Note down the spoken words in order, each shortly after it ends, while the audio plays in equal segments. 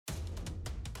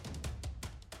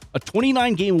A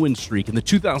 29-game win streak in the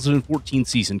 2014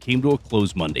 season came to a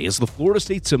close Monday as the Florida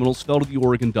State Seminoles fell to the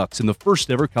Oregon Ducks in the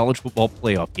first-ever college football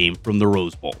playoff game from the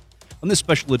Rose Bowl. On this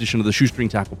special edition of the Shoestring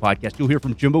Tackle Podcast, you'll hear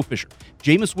from Jimbo Fisher,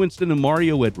 Jameis Winston, and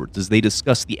Mario Edwards as they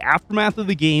discuss the aftermath of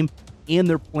the game and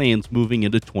their plans moving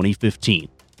into 2015.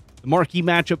 The marquee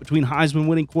matchup between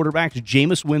Heisman-winning quarterbacks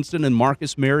Jameis Winston and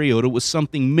Marcus Mariota was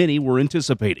something many were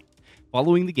anticipating.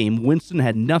 Following the game, Winston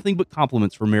had nothing but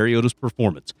compliments for Mariota's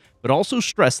performance, but also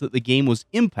stressed that the game was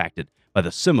impacted by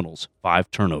the Seminoles'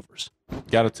 5 turnovers.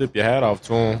 Got to tip your hat off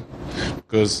to him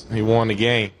because he won the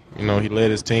game. You know, he led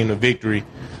his team to victory,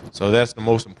 so that's the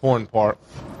most important part,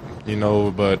 you know,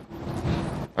 but,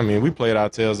 I mean, we played our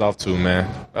tails off too,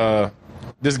 man.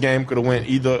 This game could have went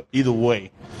either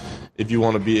way. If you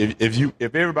want to be,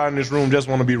 if everybody in this room just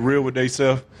want to be real with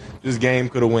themselves, this game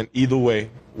could have went either way.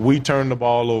 We turned the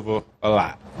ball over a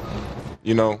lot.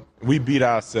 You know, we beat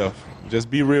ourselves. Just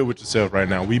be real with yourself right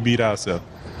now. We beat ourselves.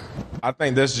 I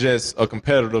think that's just a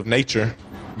competitive nature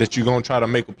that you're gonna try to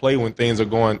make a play when things are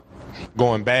going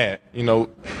bad. You know,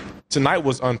 tonight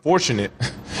was unfortunate.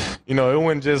 You know, it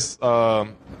wasn't just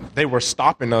they were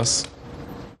stopping us.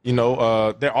 You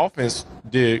know, their offense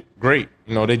did great.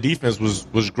 You know, their defense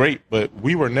was great, but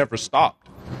we were never stopped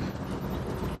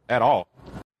at all.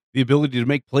 The ability to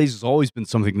make plays has always been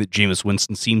something that Jameis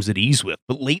Winston seems at ease with,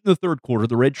 but late in the third quarter,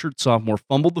 the redshirt sophomore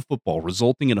fumbled the football,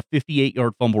 resulting in a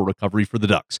 58-yard fumble recovery for the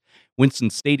Ducks. Winston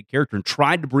stayed at character and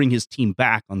tried to bring his team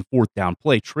back on the fourth down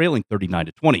play, trailing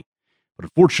 39-20, but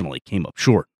unfortunately came up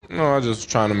short. No, I was just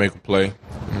trying to make a play.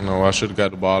 You know, I should have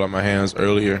got the ball in my hands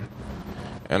earlier,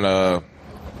 and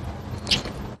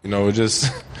you know, it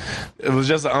was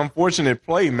just an unfortunate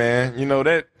play, man. You know,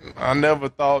 that I never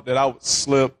thought that I would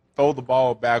slip, throw the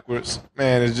ball backwards.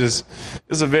 Man, it's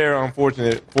a very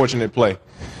unfortunate play.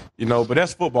 You know, but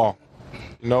that's football.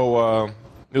 You know,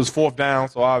 it was fourth down,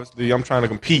 so obviously I'm trying to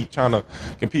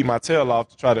compete my tail off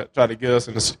to try to get us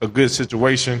in a good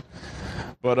situation.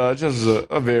 But just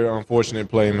a very unfortunate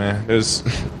play, man.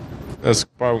 That's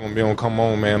probably gonna be on Come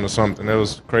On Man or something. That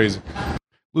was crazy.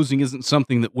 Losing isn't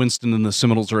something that Winston and the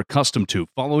Seminoles are accustomed to.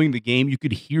 Following the game, you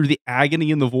could hear the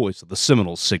agony in the voice of the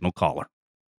Seminoles signal caller.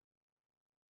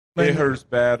 It hurts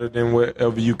badder than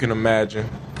whatever you can imagine,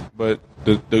 but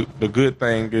the good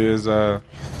thing is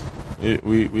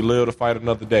we live to fight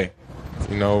another day.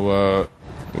 You know,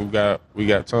 we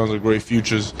got tons of great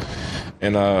futures,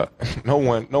 and no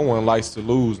one likes to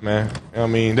lose, man. I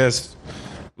mean,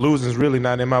 losing is really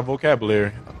not in my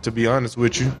vocabulary, to be honest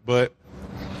with you, but.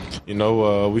 You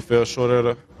know, we fell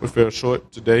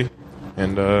short today,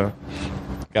 and got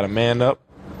to man up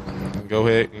and go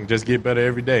ahead and just get better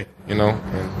every day, you know.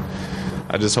 And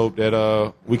I just hope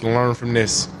that we can learn from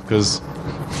this because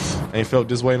I ain't felt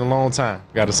this way in a long time,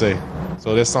 got to say.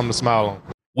 So that's something to smile on.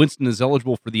 Winston is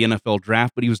eligible for the NFL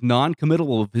draft, but he was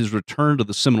non-committal of his return to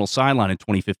the Seminole sideline in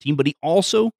 2015, but he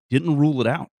also didn't rule it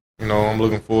out. You know, I'm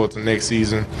looking forward to next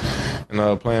season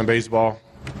and playing baseball.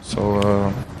 So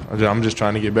I'm just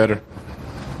trying to get better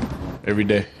every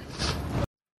day.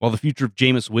 While the future of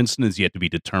Jameis Winston is yet to be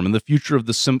determined, the future of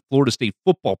the Florida State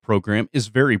football program is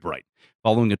very bright.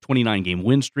 Following a 29-game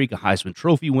win streak, a Heisman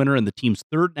Trophy winner, and the team's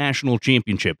third national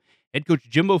championship, head coach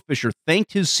Jimbo Fisher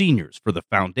thanked his seniors for the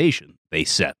foundation they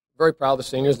set. Very proud of the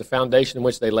seniors, the foundation in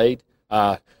which they laid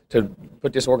to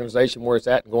put this organization where it's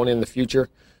at and going in the future.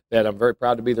 That I'm very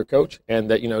proud to be their coach,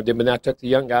 and that, you know, but now took the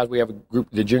young guys. We have a group,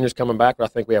 the juniors coming back, but I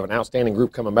think we have an outstanding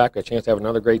group coming back, a chance to have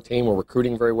another great team. We're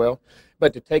recruiting very well.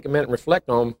 But to take a minute and reflect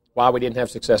on why we didn't have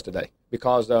success today,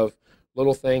 because of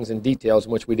little things and details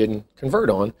in which we didn't convert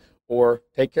on or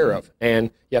take care of.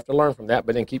 And you have to learn from that,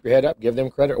 but then keep your head up, give them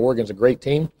credit. Oregon's a great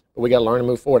team, but we got to learn and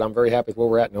move forward. I'm very happy with where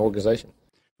we're at in the organization.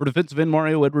 For defensive end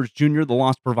Mario Edwards Jr., the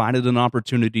loss provided an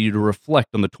opportunity to reflect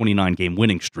on the 29-game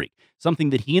winning streak, something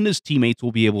that he and his teammates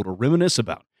will be able to reminisce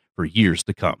about for years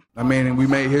to come. I mean, we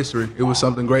made history. It was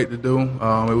something great to do.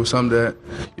 It was something that,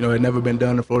 you know, had never been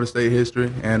done in Florida State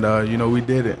history, and, you know, we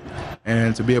did it.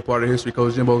 And to be a part of history,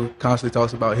 Coach Jimbo constantly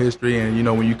talks about history, and, you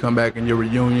know, when you come back in your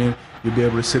reunion, you'll be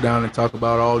able to sit down and talk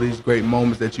about all these great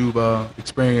moments that you've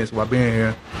experienced while being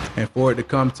here. And for it to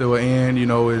come to an end, you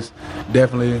know, is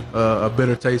definitely a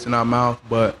bitter taste in our mouth.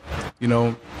 But, you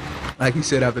know, like he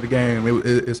said after the game,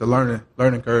 it's a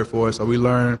learning curve for us. So we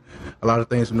learn a lot of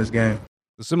things from this game.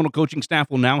 The Seminole coaching staff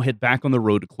will now head back on the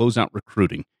road to close out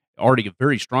recruiting. Already a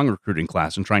very strong recruiting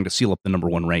class and trying to seal up the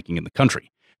 #1 ranking in the country.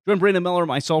 Join Brandon Miller and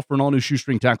myself for an all-new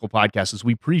Shoestring Tackle podcast as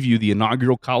we preview the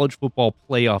inaugural college football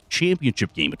playoff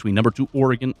championship game between number 2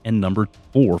 Oregon and number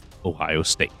 4 Ohio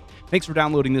State. Thanks for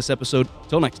downloading this episode.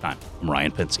 Till next time, I'm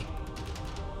Ryan Pensy.